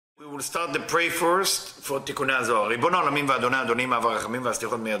We'll start the pray first for Tikkunei Zohar. ריבון העולמים ואדוני אדונים, אב הרחמים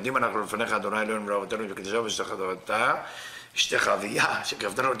והסליחות מיידים אנחנו לפניך, אדוני אלוהינו ולאבותינו וקדושה ושתך תורתה, אשתך אביה,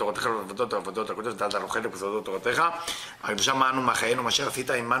 שקרבתנו לתורתך ולעבודות העבודות הקודש, ותעלת הלוחד ובסודות תורתך, הקדושה מענו מחיינו, מאשר עשית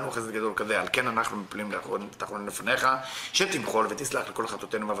עמנו חסד גדול כזה, על כן אנחנו מפלים תחתונים לפניך, שתמחול ותסלח לכל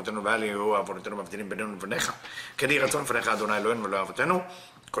חטאותינו ואבותינו, ואל יהיו עוונותינו מבדילים בינינו לבניך, כן יהי רצון לפניך, אדוני אלוהינו ולאבותינו,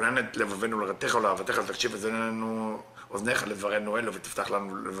 כונן את לבבנו לרתך ולאהבתך, ותקשיב אזנינו אוזניך לדברנו אלו, ותפתח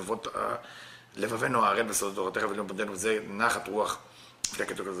לנו לבבנו הערל בסודות תורתך ולאום פנינו, וזה נחת רוח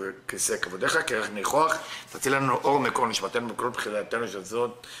פלקת כיסא כבודיך, כרך ניחוח, תציל לנו אור מקור נשמתנו בכל בחילתנו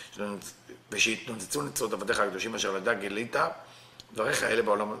שזאת, ושיתנוצצו נצרות עבדיך הקדושים אשר לדע גילית, דבריך אלה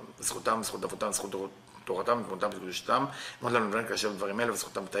בעולם, זכותם, זכות אבותם, זכות תורתם, תמותם וקדושתם, אמרת לנו לבן כאשר דברים אלה,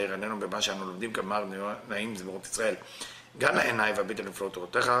 וזכותם תאיר עינינו במה שאנו לומדים, כמר נעים זמירות ישראל. גן לעיניי והביט על נפלאות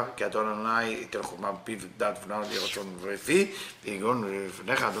תורתך, כי אדון אדוני ייתן חוכמה בפיו ודעת ונעל יהי רצון ורפי, ויגון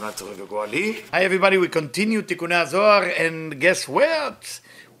לפניך אדוני צורך וגואלי. Hi everybody, we continue Tikkunei Zohar, and guess what?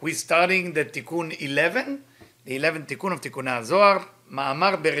 We're starting the Tikkun 11, the 11th Tikkun of Tikkunei Zohar,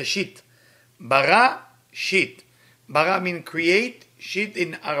 מאמר בראשית, bara shit. Bara mean create, shit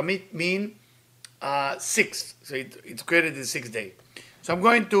in Aramaic mean sixth, so it's created the sixth day. So I'm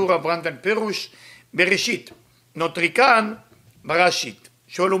going to Rav Rantan Perush, בראשית. נוטריקן בראשית.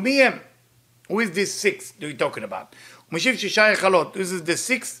 שואלו מי הם? Who is this six that we're talking about? הוא משיב שישה היכלות. This is the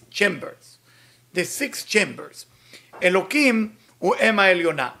six chambers. The six chambers. אלוקים הוא אם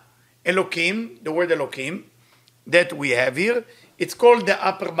העליונה. אלוקים, the word אלוקים, that we have here, it's called the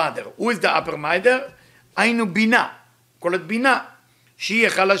upper mother. Who is the upper mother? היינו בינה. קולת בינה. שהיא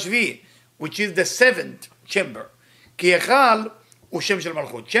היכל השביעי, which is the seventh chamber. כי היכל הוא שם של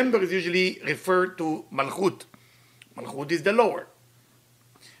מלכות. Chamber is usually referred to מלכות. מלכות is the lower.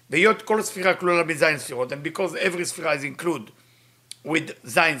 והיות כל ספירה כלולה בזין ספירות, and because every ספירה is included with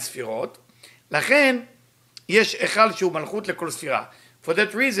זין ספירות, לכן יש היכל שהוא מלכות לכל ספירה. For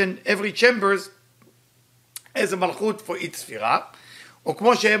that reason, every chambers has a מלכות for each ספירה, או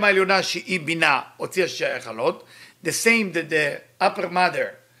כמו שאם העליונה שהיא בינה הוציאה שש היכלות, the same that the upper mother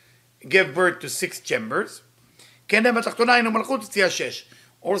gave birth to six chambers, כן הם התחתונה היינו מלכות הוציאה שש.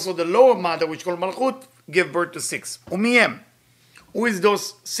 Also the lower mother which called מלכות gave birth to six. ומי הם? Who is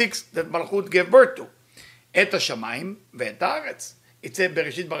those six that מלכות gave birth to? את השמיים ואת הארץ. יצא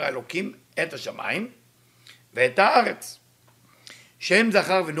בראשית ברא אלוקים את השמיים ואת הארץ. שם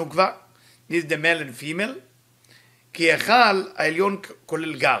זכר ונוקבה, this is the male and female, כי היכל העליון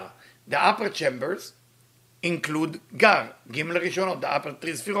כולל גר. The upper chambers include גר, ג' ראשונות, the upper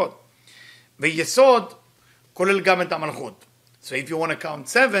three ספירות. ויסוד כולל גם את המלכות. So if you want to count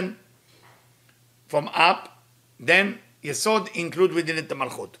 7 from up, then יסוד include within it the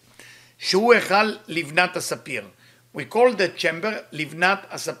מלכות. שהוא היכל לבנת הספיר. We call the chamber לבנת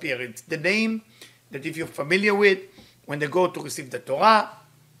הספיר. It's the name that if you're familiar with, when they go to receive the Torah,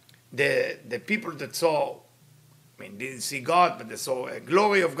 the people that saw, I mean, didn't see God, but they saw a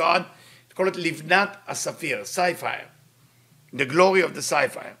glory of God, they call it לבנת הספיר, sapphire. The glory of the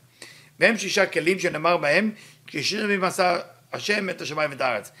sapphire. והם שישה כלים שנאמר בהם, כששיר ממסע השם את השמיים ואת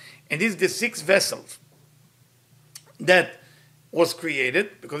הארץ. And this is the six vessels that was created,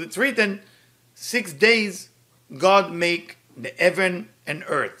 because it's written, 6 days God make the heaven and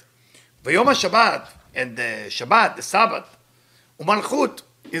earth. ויום השבת, and the Shabbat, the Sabbath, ומלכות,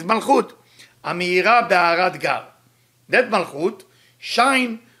 is מלכות, המאירה בהארת גר. That מלכות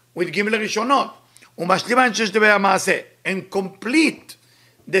shine with ג' ראשונות, ומשלימה את ששת ימי המעשה, and complete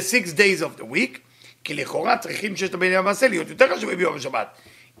the 6 days of the week, כי לכאורה צריכים ששת ימי המעשה להיות יותר חשובים ביום השבת.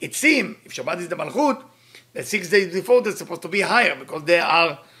 It seems, if Shabbat is the מלכות, the 6 days before they're supposed to be higher, because they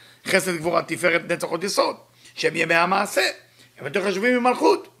are חסד גבורה תפארת נצח עוד יסוד, שהם ימי המעשה, הם יותר חשובים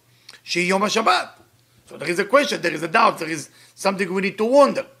ממלכות, שהיא יום השבת. So there is a question, there is a doubt, there is something we need to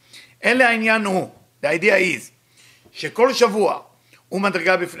wonder. אלה העניין הוא, the idea is, שכל שבוע הוא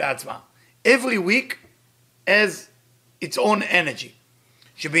מדרגה בפני עצמה. Every week has its own energy.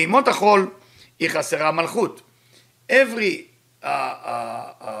 שבימות החול היא חסרה מלכות. Every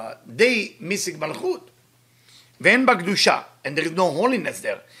day missing מלכות. ואין בה קדושה. And there is no holiness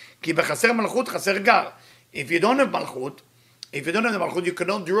there. כי בחסר מלכות חסר גר. If you don't have מלכות, if you don't have the מלכות, you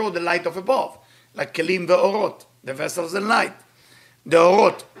cannot draw the light of above. like כלים ואורות. The vessels and light. The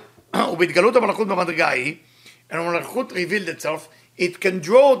אורות. ובהתגלות המלכות במדרגה היא, and when המלכות revealed itself, it can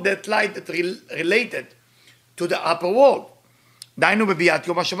draw that light that related to the upper world. דהיינו בביאת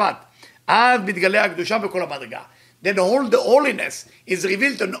יום השבת. אז מתגלה הקדושה בכל המדרגה. Then all the holiness is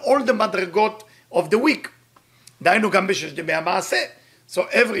revealed on all the מדרגות of the week. דהיינו גם בששת ימי המעשה. So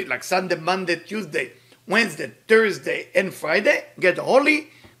every, like Sunday, Monday, Tuesday, Wednesday, Thursday, and Friday, get holy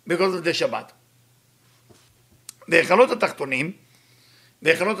because of the Shabbat. והיכלות התחתונים,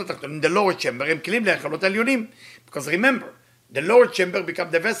 the lower chamber, הם כלים להיכלות העליונים. Because remember, the lower chamber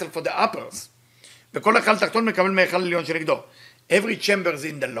become the vessel for the uppers. וכל היכל תחתון מקבל מהיכל עליון שנגדו. Every chamber is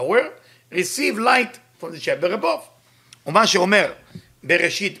in the lower, receive light from the chamber above. ומה שאומר,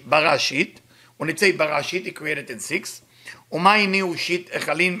 בראשית ברא שיט, ונצא ברא שיט, he created in 6, ומה הניעו שיט,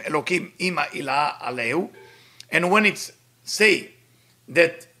 החלים אלוקים עם העילה עליהו, and when it's say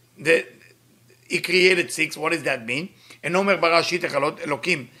that he created 6, what does that mean? אינו אומר ברא שיט החלות,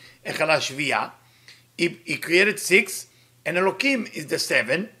 אלוקים החלה שביעה, he created 6, and אלוקים is the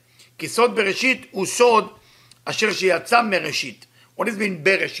 7, כי סוד בראשית הוא סוד אשר שיצא מראשית. What does mean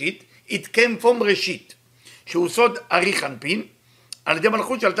בראשית? It came from ראשית, שהוא סוד אריך אנפין, על ידי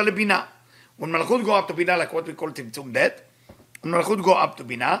מלכות שעלתה לבינה. When מלכות go up to בינה, like what we call צמצום ב', when מלכות go up to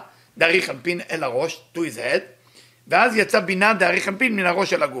בינה, דאריך אנפין אל הראש, to his head, ואז יצא בינה דאריך אנפין מן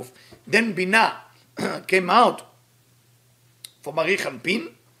הראש אל הגוף. Then בינה came out from אריך אנפין,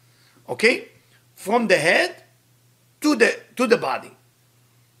 okay, from the head to the body.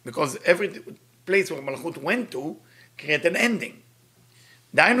 Because every place where מלכות went to, create an ending.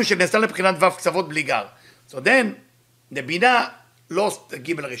 דהיינו שנעשה לבחינת ו' קצוות בלי גר. So then, the בינה lost the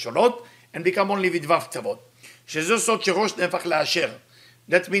גימל הראשונות, and become only with ו' קצוות. שזה סוד שראש נהפך לאשר.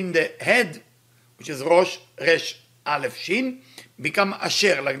 That means the head, which is ראש, רש, א', שין, become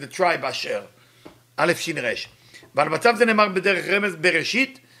אשר, like the tribe אשר. א', שין, רש. ועל מצב זה נאמר בדרך רמז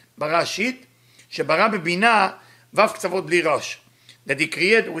בראשית, ברא שיט, שברא בבינה ו' קצוות בלי ראש. That he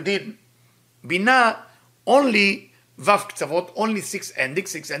created within בינה only ו' קצוות, only 6 endings,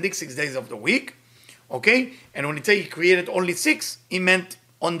 6 days of the week, okay? And when he say he created only 6, he meant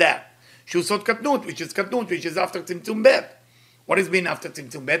on that. שהוא סוד קטנות, which is after צמצום ב'. What is mean after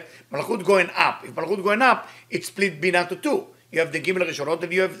צמצום ב'? מלכות going up. If מלכות going up, it split בינה to 2. You have the גימל הראשונות,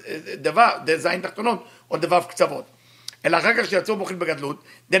 and you have the זין תחתונות, או the ו' קצוות. אלא אחר כך שיצאו מוחין בגדלות,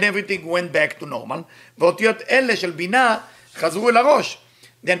 then everything went back to normal, ואותיות אלה של בינה חזרו אל הראש.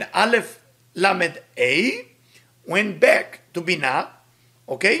 Then א' למד A, went back to בינה,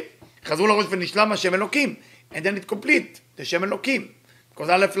 okay? חזרו לראש ונשלם השם אלוקים, and then it complete, the שם אלוקים. Because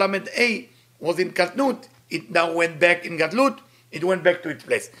א' למד A was in קטנות, it now went back in גדלות, it went back to its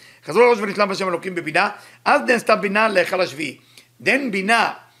place. חזרו לראש ונשלם השם אלוקים בבינה, אז נעשתה בינה להיכל השביעי. Then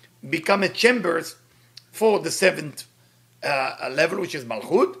בינה become a chambers for the 7th level, which is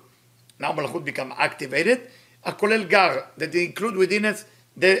מלכות. Now מלכות become activated, הכולל גר, that include within it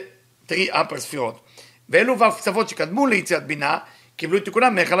the 3 upper ספירות. ואלו ו' קצוות שקדמו ליציאת בינה, קיבלו את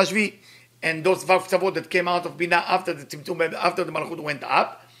תיקונם מהיכל השביעי. And those ו' קצוות that came out of בינה after the מלכות went up,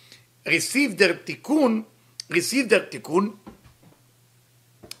 received their tikkun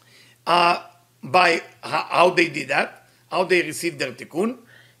by how they did that, how they received their tikkun,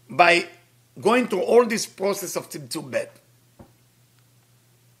 by going through all this process of צמצום ב'.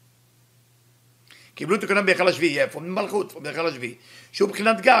 קיבלו תיקונם בהיכל השביעי, from מלכות, from ההיכל השביעי, שהוא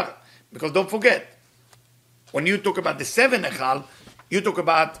בחינת גר, because don't forget, when you talk about the 7 echal, you talk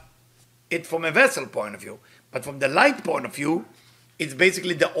about it from a vessel point of view. But from the light point of view, it's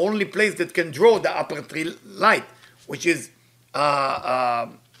basically the only place that can draw the upper 3 light, which is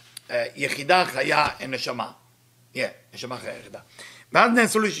יחידה, חיה, נשמה. נשמה, חיה, יחידה. ואז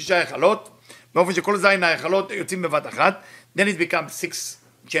נעשו לי 6 היכלות, באופן שכל זין היכלות יוצאים בבת אחת, then it becomes 6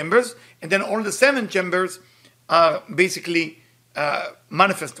 chambers, and then all the 7 chambers are basically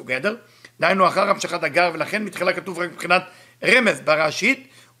manifest together. דהיינו אחר המשכת הגר, ולכן מתחילה כתוב רק מבחינת רמז ברא שיט,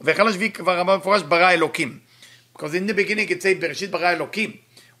 ובהיכל השביעי כבר אמר מפורש ברא אלוקים. Because in the beginning it says בראשית ברא אלוקים.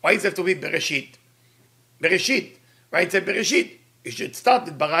 Why is it to be בראשית? בראשית. Why it says בראשית? You should start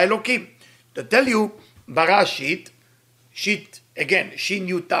with ברא אלוקים. To tell you, ברא שיט, שיט, again, שין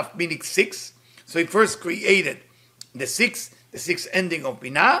יו תף meaning 6, so he first created the 6 ending of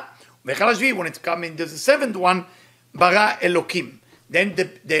בינה, ובהיכל השביעי, when it's coming to the 7th one, ברא אלוקים. Then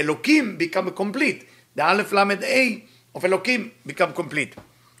the אלוקים become complete. The א' למד A of אלוקים become complete.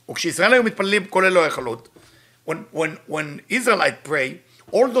 וכשישראל היו מתפללים כל אלוהי היכלות, when Israelites pray,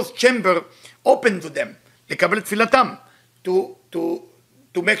 all those chambers open to them, לקבל את תפילתם,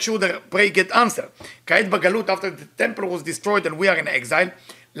 to make sure the prayer get answered. כעת בגלות, after the temple was destroyed and we are in exile,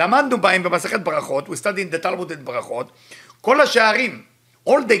 למדנו בהם במסכת ברכות, we studied in the Talmud את ברכות, כל השערים,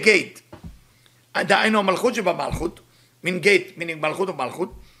 all the gate, דהיינו המלכות שבמלכות, מין גייט, מין מלכות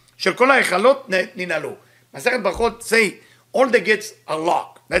ומלכות, של כל ההיכלות ננעלו. מסכת ברכות say, all the gates are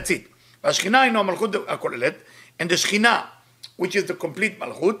locked, that's it. והשכינה הינו המלכות הכוללת, and the שכינה, which is the complete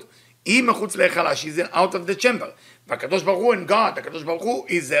מלכות, היא מחוץ להיכל, she's out of the chamber. והקדוש ברוך הוא, and God, הקדוש ברוך הוא,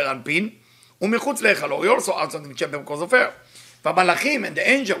 is there אנפין, הוא מחוץ להיכלו, he also out of the chamber because of her. והמלאכים and the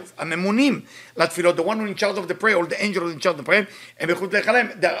angels, הממונים לתפילות, the one who in charge of the prayer, all the angels in charge of the prayer, הם מחוץ להיכלם,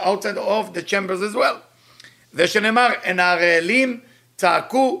 they're outside of the chambers as well. זה שנאמר, הן הרעלים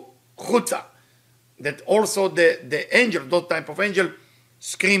צעקו חוצה. That also the angel, those type of angel,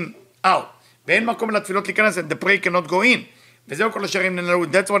 scream out. ואין מקום לתפילות להיכנס, and the prayer cannot go in. וזהו כל השערים ננעלו.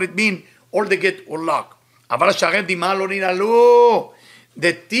 That's what it means, all the gate will lock. אבל השערי דמעה לא ננעלו.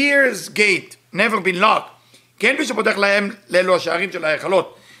 The tears gate never been locked. כי אין מי שפותח להם לאלו השערים של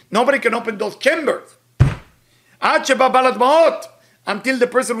ההיכלות. Nobody can open those chambers. עד שבא בעל הדמעות, until the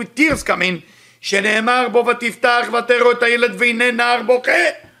person with tears come in, שנאמר בו ותפתח ותראו את הילד והנה נער בוכה.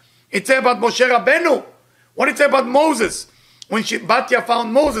 It says about Moshe Rabbeinu. What did it say about Moses? When Batya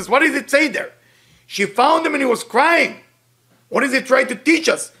found Moses, what did it say there? She found him and he was crying. What does it try to teach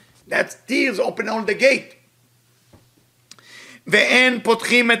us? That tears open all the gate. ואין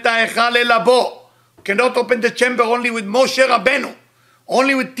פותחים את ההיכל אלא בו. Cannot open the chamber only with Moshe Rabbeinu.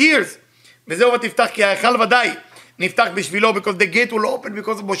 Only with tears. וזהו ותפתח כי ההיכל ודאי נפתח בשבילו, because the gate will open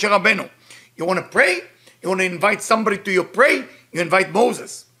because of Moshe Rabbeinu. You want to pray? You want to invite somebody to your pray? You invite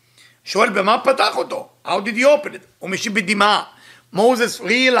Moses. שואל במה פתח אותו? How did he open it? הוא משיב בדמעה. Moses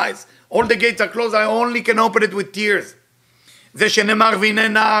realized all the gates are closed, I only can open it with tears. זה שנאמר והנה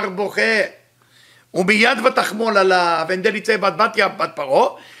נער בוכה. וביד ותחמול עליו, and then it say about Batya, בת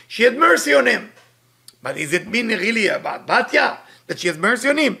פרעה, she had mercy on him. But is it mean really about Batya? That she has mercy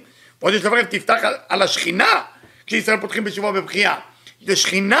on him? ועוד יש לברך תפתח על השכינה, כשישראל פותחים בשבוע בבחייה. The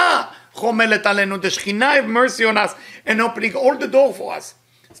שכינה חומלת עלינו, the שכינה have mercy on us, and opening all the door for us.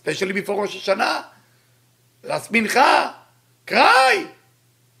 Especially before Rosh Hashanah. Last mincha, cry.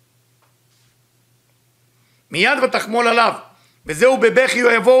 מיד ותחמול עליו. וזהו בבכי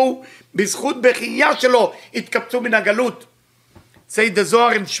יבואו, בזכות בכייה שלו, התקבצו מן הגלות. Say the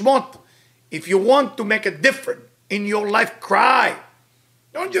Zohar in Shmot, if you want to make a difference in your life, cry.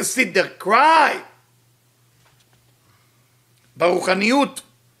 Don't just sit there, cry. ברוחניות.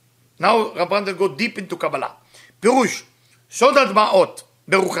 Now Rabban go deep into Kabbalah. פירוש, סוד הדמעות.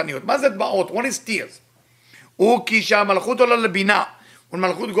 ברוחניות. מה זה דמעות? One is tears. הוא כי שהמלכות עולה לבינה,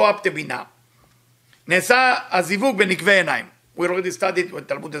 ומלכות go up to בינה. נעשה הזיווג בנקבי עיניים. We already studied with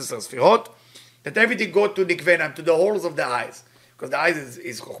תלמוד 10 ספירות, that everything go to נקבי עיניים, to the holes of the eyes. Because the eyes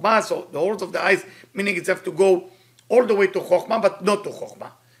is חוכמה, so the holes of the eyes, meaning it's have to go all the way to חוכמה, but not to חוכמה.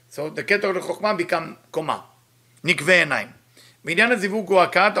 So the כתר לחוכמה become קומה. נקבי עיניים. בעניין הזיווג הוא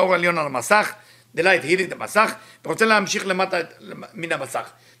הקעת האור העליון על המסך, the light hit את המסך, ורוצה להמשיך למטה מן המסך.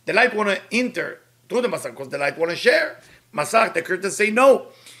 The light want to enter through the מסך, because the light want to share. מסך, the curtain say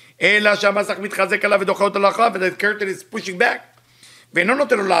no. אלא שהמסך מתחזק עליו ודוחה אותו לאחריו, and the curtain is pushing back. ואינו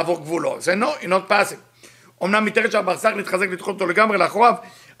נותן לו לעבור גבולו. זה no, you're not passing. אמנם מתארת שהמסך מתחזק לדחות אותו לגמרי לאחריו,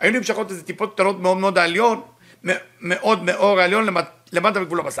 היו נמשכות איזה טיפות קטנות מאוד מאוד העליון, מאוד מאור העליון למטה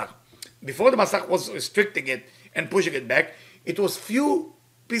בגבול המסך. Before the מסך was restricting it and pushing it back, it was few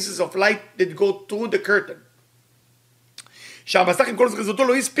pieces of light that go through the curtain. שהמסך עם כל זריזותו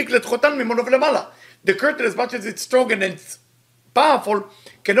לא הספיק לדחותן ממנו ולמעלה. The curtain, as much as it's strong and it's powerful,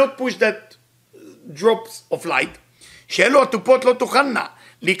 cannot push that drops of light. שאלו הטופות לא תוכלנה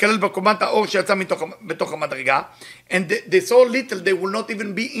להיכלל בקומת האור שיצא בתוך המדרגה, and they so little they will not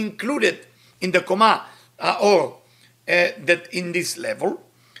even be included in the קומה האור that in this level,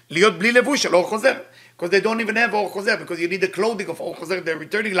 להיות בלי לבוש של אור חוזר. Because they don't even have אור חוזר, because you need the clothing of אור חוזר, the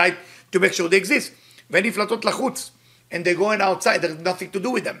returning light, to make sure they exist. והן נפלטות לחוץ, and they go outside, there's nothing to do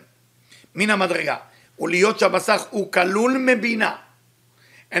with them. מן המדרגה. ולהיות שהמסך הוא כלול מבינה.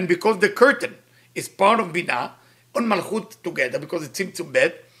 And because the curtain is part of בינה, on מלכות together, because it's צמצום ב',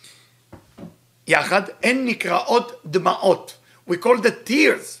 יחד, הן נקראות דמעות. We call the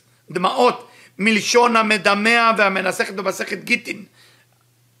tears, דמעות, מלשון המדמע והמנסחת במסכת גיטין.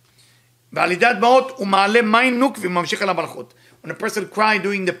 ועל ידי הדמעות הוא מעלה מים נוקבים וממשיך אל המלכות. When a person cry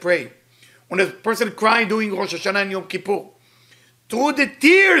during the prayer, when a person cry during Rosh Hashanah and Yom Kippur, through the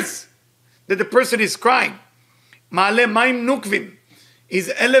tears that the person is crying, מעלה מים נוקבים, is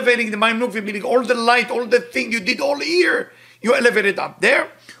elevating the מים נוקבים, meaning all the light, all the thing you did all year, you elevate it up there,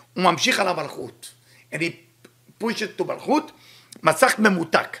 הוא ממשיך על המלכות. And he pushes it to מלכות, מסך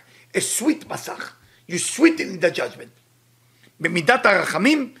ממותק, a sweet מסך, you sweeten in the judgment. במידת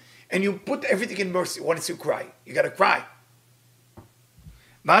הרחמים, and you put everything in mercy. Once you cry, you gotta cry.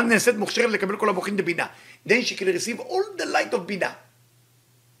 ואז נעשית מוכשרת לקבל כל המוחין בבינה. Then she can receive all the light of בינה.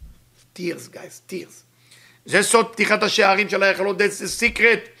 Tears, guys, tears. זה סוד פתיחת השערים של ההיכלות. That's the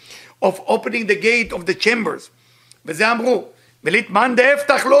secret of opening the gate of the chambers. וזה אמרו, ולתמן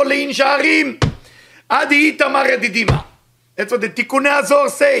דאפתח לו לעין שערים, עד איתמר ידידימה. That's what the Tikkunei Zohar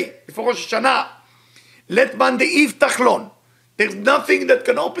say, before Rosh Hashanah. Let man דאיפתח לון. There's nothing that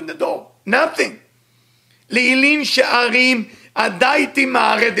can open the door. Nothing. לעילין שערים עדייתי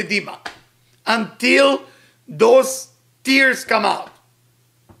מערה דדימה. Until those tears come out.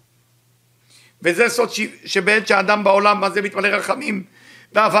 וזה סוד שבעת שהאדם בעולם, מה זה מתמלא רחמים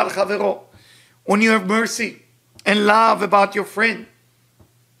ואהבה לחברו. When you have mercy and love about your friend,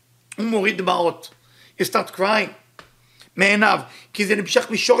 הוא מוריד דמעות. You start crying. מעיניו, כי זה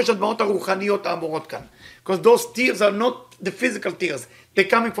נמשך משורש הדמעות הרוחניות האמורות כאן. Because those tears are not the physical tears, they're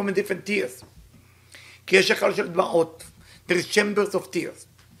coming from a different tears. כי יש אחד של דמעות, there is chambers of tears,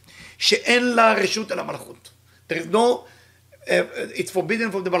 שאין לה רשות על המלכות. There is no, it's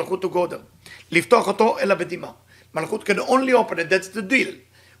forbidden for the מלכות to go there. לפתוח אותו אלא בדמעה. מלכות can only open it, that's the deal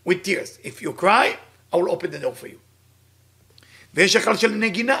with tears. If you cry, I will open the door for you. ויש אחד של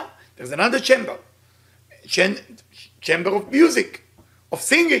נגינה, there's another chamber. chamber of music, of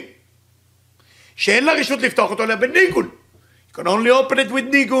singing, שאין לה רשות לפתוח אותו אלא בניגון. You can only open it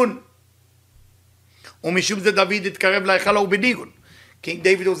with ניגון. ומשום זה דוד התקרב להיכל ההוא בניגון. King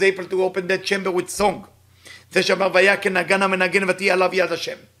David was able to open that chamber with song. זה שאמר והיה כנגן המנגן ותהיה עליו יד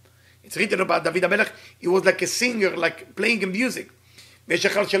השם. It's written about דוד המלך, he was like a singer, like playing in music. ויש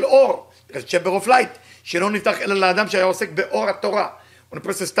אחד של אור, chamber of light, שלא נפתח אלא לאדם שהיה עוסק באור התורה. When a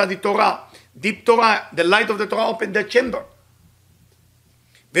person study Torah, deep Torah, the light of the Torah opened that chamber.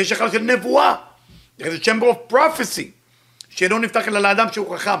 ויש אחד של נבואה, there's a chamber of prophecy, שלא נפתח אלא לאדם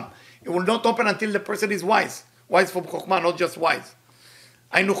שהוא חכם. It will not open until the person is wise. Wise from חוכמה, not just wise.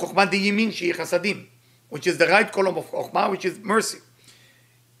 היינו חוכמה דימין שהיא חסדים, which is the right column of חוכמה, which is mercy.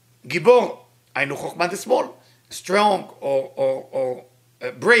 גיבור, היינו חוכמה the small, strong or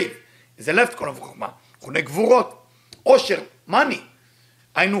brave, is the left column of חוכמה. חוני גבורות, עושר, money.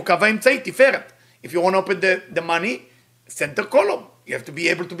 היינו קו האמצעי, תפארת. If you want to open the money, center column. You have to be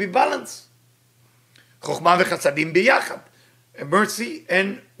able to be balanced. חוכמה וחסדים ביחד. Mercy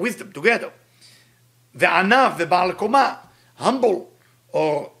and wisdom together. וענב ובעל קומה, humble, or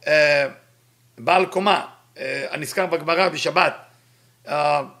בעל קומה, הנזכר בגמרא בשבת,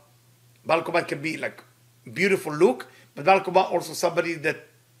 בעל קומה can be like beautiful look, but בעל קומה also somebody that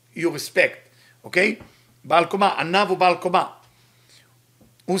you respect, okay? בעל קומה, ענב ובעל קומה.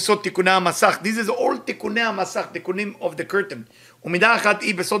 הוא סוד תיקוני המסך. This is all תיקוני המסך, תיקונים of the curtain. ומידה אחת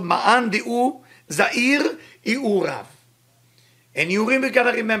היא בסוד מען דאו זעיר איהו רב. And you really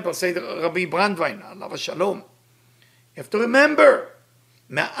gotta remember, say Rabbi Brandwein, עליו השלום. You have to remember,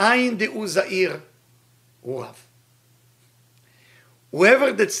 מאין דאו זעיר הוא רב.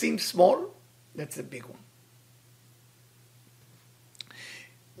 Whoever that seems small, that's a big one.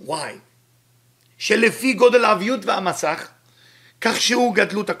 Why? שלפי גודל האביות והמסך, כך שהוא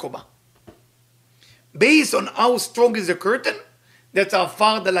גדלות הקומה. Based on how strong is the curtain, that's how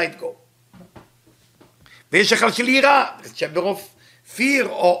far the light go. ויש אחד של יראה, chamber of fear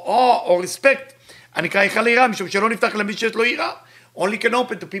or awe or respect, הנקרא היכל יראה, משום שלא נפתח למי שיש לו יראה. Only can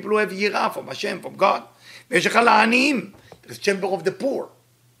open to people who have יראה from Hashem, from God. ויש אחד לעניים, there's chamber of the poor,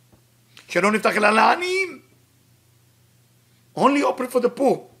 שלא נפתח אלא לעניים. Only open for the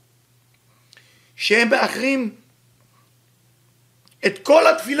poor. שהם מאחרים את כל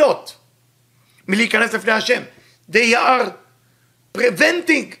התפילות מלהיכנס לפני השם. They are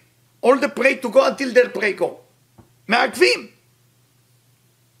preventing all the pray to go until their pray go. מעכבים.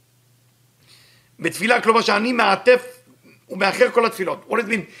 בתפילה, כלומר שאני מעטף ומאחר כל התפילות. What does it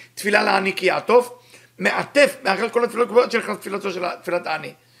mean? תפילה לעני כי יעטוף. מעטף, מאחר כל התפילות, כמו שנכנס תפילתו של תפילת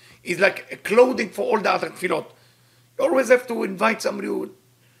העני. It's like a clothing for all the other תפילות. You always have to invite somebody who,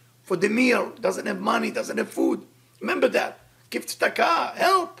 for the meal, doesn't have money, doesn't have food. Remember that. give צדקה,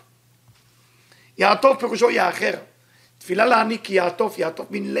 help. יעטוף פירושו יאחר. תפילה לעני כי יעטוף, יעטוף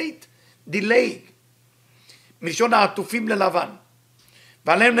מן late, delay. מלשון העטופים ללבן.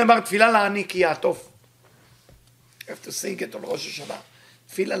 ועליהם נאמר תפילה לעני כי יעטוף. You have to sing it on ראש השנה.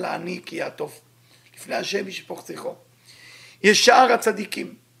 תפילה לעני כי יעטוף. לפני השם ישפוך שיחו. יש שער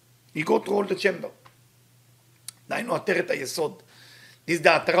הצדיקים. You go through all the chamber. דהיינו עטרת היסוד. This is the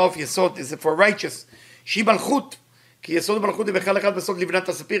עטרה of יסוד. This is for righteous. שהיא מלכות. כי יסוד המלכות היא בכלל אחד בסוד לבנת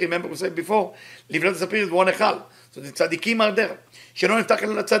הספיר. Remember we said before, לבנת הספיר is one אחד. So the צדיקים are there. שלא נפתח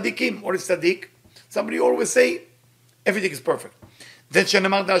אלא לצדיקים. Or is צדיק. Somebody always say, everything is perfect. זה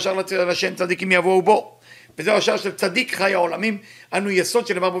שנאמר השער לשם צדיקים יבואו בו. וזהו השער של צדיק חי העולמים. אנו יסוד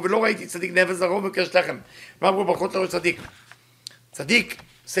שנאמר בו ולא ראיתי צדיק נאבס זרעו וקרש לחם. נאמר בו ברכות לראש צדיק. צדיק,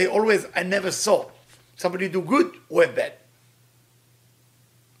 say always, I never saw somebody do good or bad.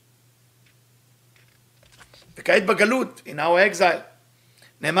 וכעת בגלות, in our exile,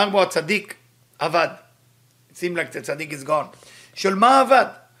 נאמר בו הצדיק עבד. It seemed like the צדיק is gone. של מה עבד?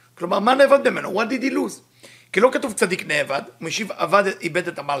 כלומר, מה נאבד ממנו? What did he lose? כי לא כתוב צדיק נאבד, הוא משיב עבד איבד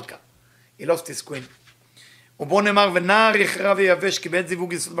את המלכה. He lost his queen. ובו נאמר ונער יחרב ויבש כי בעת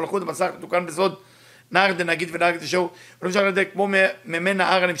זיווג יסוד מלכות המסך תוקן בסוד נער דנגיד ונער דשאו ולא משך לדעת כמו ממי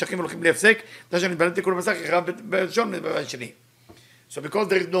נער הנמשכים והולכים בלי הפסק זה שנתבלט תיקון המסך יחרב בראשון ובבית שני. So because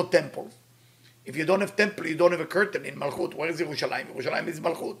there is no temple, if you don't have temple you don't have a curtain in מלכות. Where is ירושלים? ירושלים is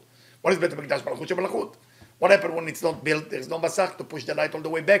מלכות. What is בית המקדש? מלכות שמלכות. What happened when it's not built? There is no מסך to push the light all the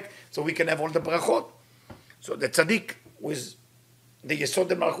way back so we can have all the ברכות. So the tzaddik with the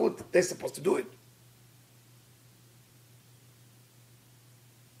יסוד המלכות, they're supposed to do it.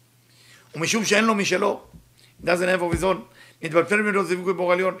 ומשום שאין לו משלו, doesn't have of his own, מתבלפל ממנו זיווג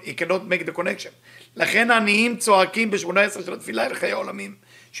בור עליון, he cannot make the connection. לכן העניים צועקים ב-18 של התפילה אל חיי העולמים,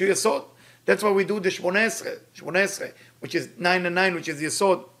 שהוא יסוד. That's why we do the 18, which is 9 and 9, which is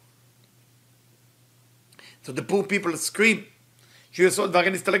יסוד. So the poor people scream, שהוא יסוד, והרי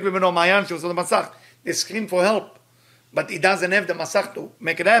נסתלק ממנו המעיין, שהוא יסוד המסך. They scream for help, but he doesn't have the מסך to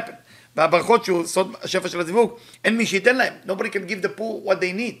make it happen. והברכות שהוא יסוד השפע של הזיווג, אין מי שייתן להם. Nobody can give the poor what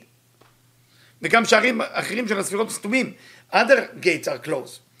they need. וגם שערים אחרים של הספירות סתומים, other gates are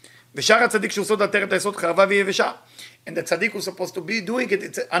closed. ושאר הצדיק שהוא סוד עטרת היסוד חרבה ויבשה. And the tzaddik who's supposed to be doing it,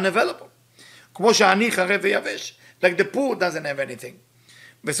 it's unavailable. כמו שהעני חרב ויבש. Like the poor doesn't have anything.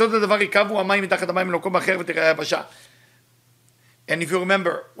 וסוד הדבר יקבו המים מתחת המים למקום אחר ותראה היבשה. And if you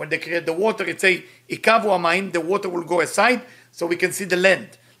remember, when they create the water, it say, יקבו המים, the water will go aside, so we can see the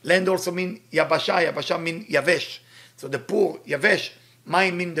land. Land also mean יבשה, יבשה mean יבש. So the poor, יבש,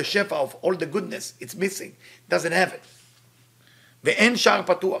 מים mean the shefa of all the goodness, it's missing, doesn't have it. ואין שער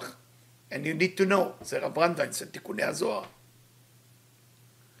פתוח. And you need to know, זה רב ברנדווין, זה תיקוני הזוהר.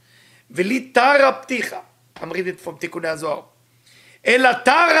 ולי תרה פתיחה, I'm reading it from תיקוני הזוהר. אלא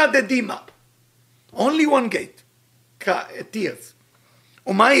תרה דדימה, only one gate, tears.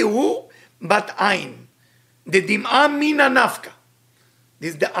 ומהי הוא? בת עין. דדמעה מן הנפקה. This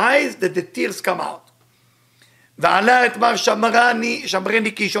is the eyes that the tears come out. ועלה את מר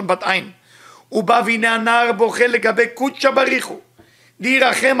שמרני כאישון בת עין. הוא בא והנה הנער בוכה לגבי קודשא בריחו.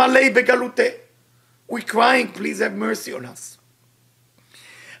 להירחם עלי בגלותה. We crying, please have mercy on us.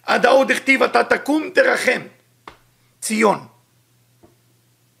 עד העוד הכתיב, אתה תקום תרחם. ציון.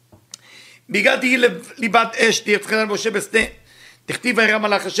 והגעתי לליבת אש, תרצחן על משה בשדה. תכתיב וירא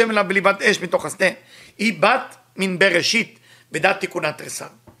מלאך השם אליו בליבת אש מתוך השדה. היא בת מן בראשית, בדת תיקונה תרסר.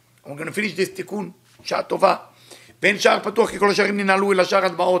 I'm going to finish this תיקון, שעה טובה. ואין שער פתוח, כי כל השערים ננעלו אלא שער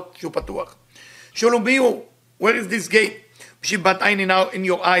הדמעות שהוא פתוח. שאלו מי הוא? Where is this gate? בשביל בת עין in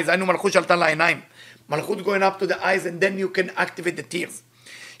your eyes, היינו מלכות שלטה לעיניים. מלכות going up to the eyes and then you can activate the tears.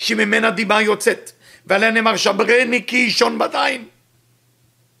 שממנה דיבה יוצאת, ועליה נאמר שברני כאישון בת עין.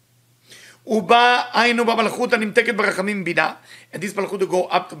 ובא היינו במלכות הנמתקת ברחמים בינה, and this מלכות to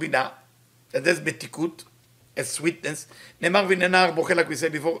go up to בינה, that is בתיקות, as sweetness, נאמר והנה נער בוכה like we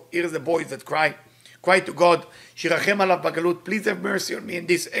said before, here's the boys that cry to God, שירחם עליו בגלות, please have mercy on me in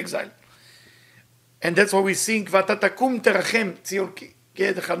this exile. And that's why we sing, ואתה תקום תרחם ציון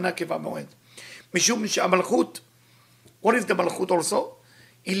כיד חנה כבמועד. משום שהמלכות, what is the מלכות also?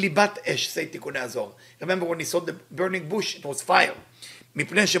 היא ליבת אש, say תיקוני הזוהר. Remember when he saw the burning bush, it was fire.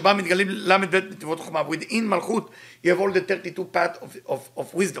 מפני שבה מתגלים למד בית נתיבות חוכמה. Within מלכות, you have all the 32 paths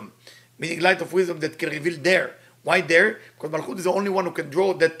of wisdom. Meaning light of wisdom that can reveal there. Why there? Because מלכות is the only one who can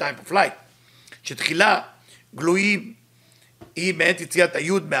draw that type of light. שתחילה גלויים היא מעת יציאת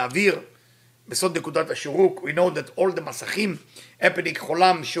היוד מהאוויר, בסוד נקודת השורוק. We know that all the מסכים, happening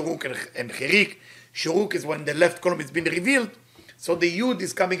חולם, שורוק and חיריק. שורוק is when the left column is being revealed. So the yud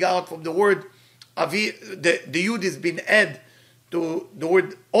is coming out from the word, the yud is being added to the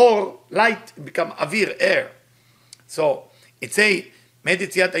word or, light, become avir, air. So it's a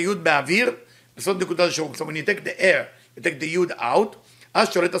meditziat yud be'avir, בסוד נקודת השורוק. So when you take the air, you take the yud out,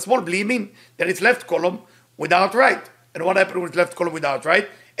 אז שולט השמאל בלי ימין, then it's left column without right. And what happened with left column without right?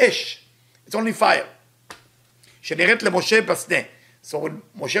 אש. It's only fire. שנראית למשה בשדה. So when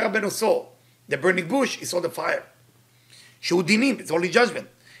Moshe Rabbeinu saw the burning bush, he saw the fire. שהוא דינים, it's only judgment.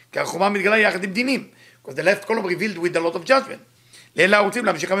 כי החומה מתגלה יחד עם דינים. Because the left column revealed with a lot of judgment. לאלה רוצים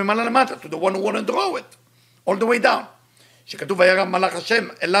להמשיכה ממעלה למטה, to the one who want to draw it, all the way down. שכתוב וירא מלאך השם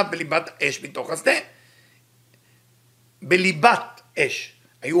אליו בליבת אש מתוך השדה. בליבת אש.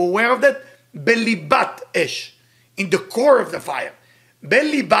 Are you aware of that? בליבת אש. In the core of the fire.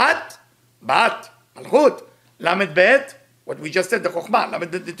 בליבת, בת, מלכות, למד בית, what we just said, the חוכמה,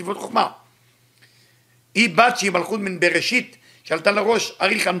 למד נתיבות חוכמה. היא בת שהיא מלכות מן בראשית, שעלתה לראש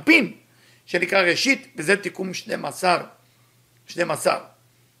ארי חנפין, שנקרא ראשית, וזה תיקום 12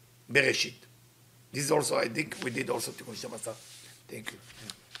 בראשית. This is also, I think we did also תיקום 12. Thank you.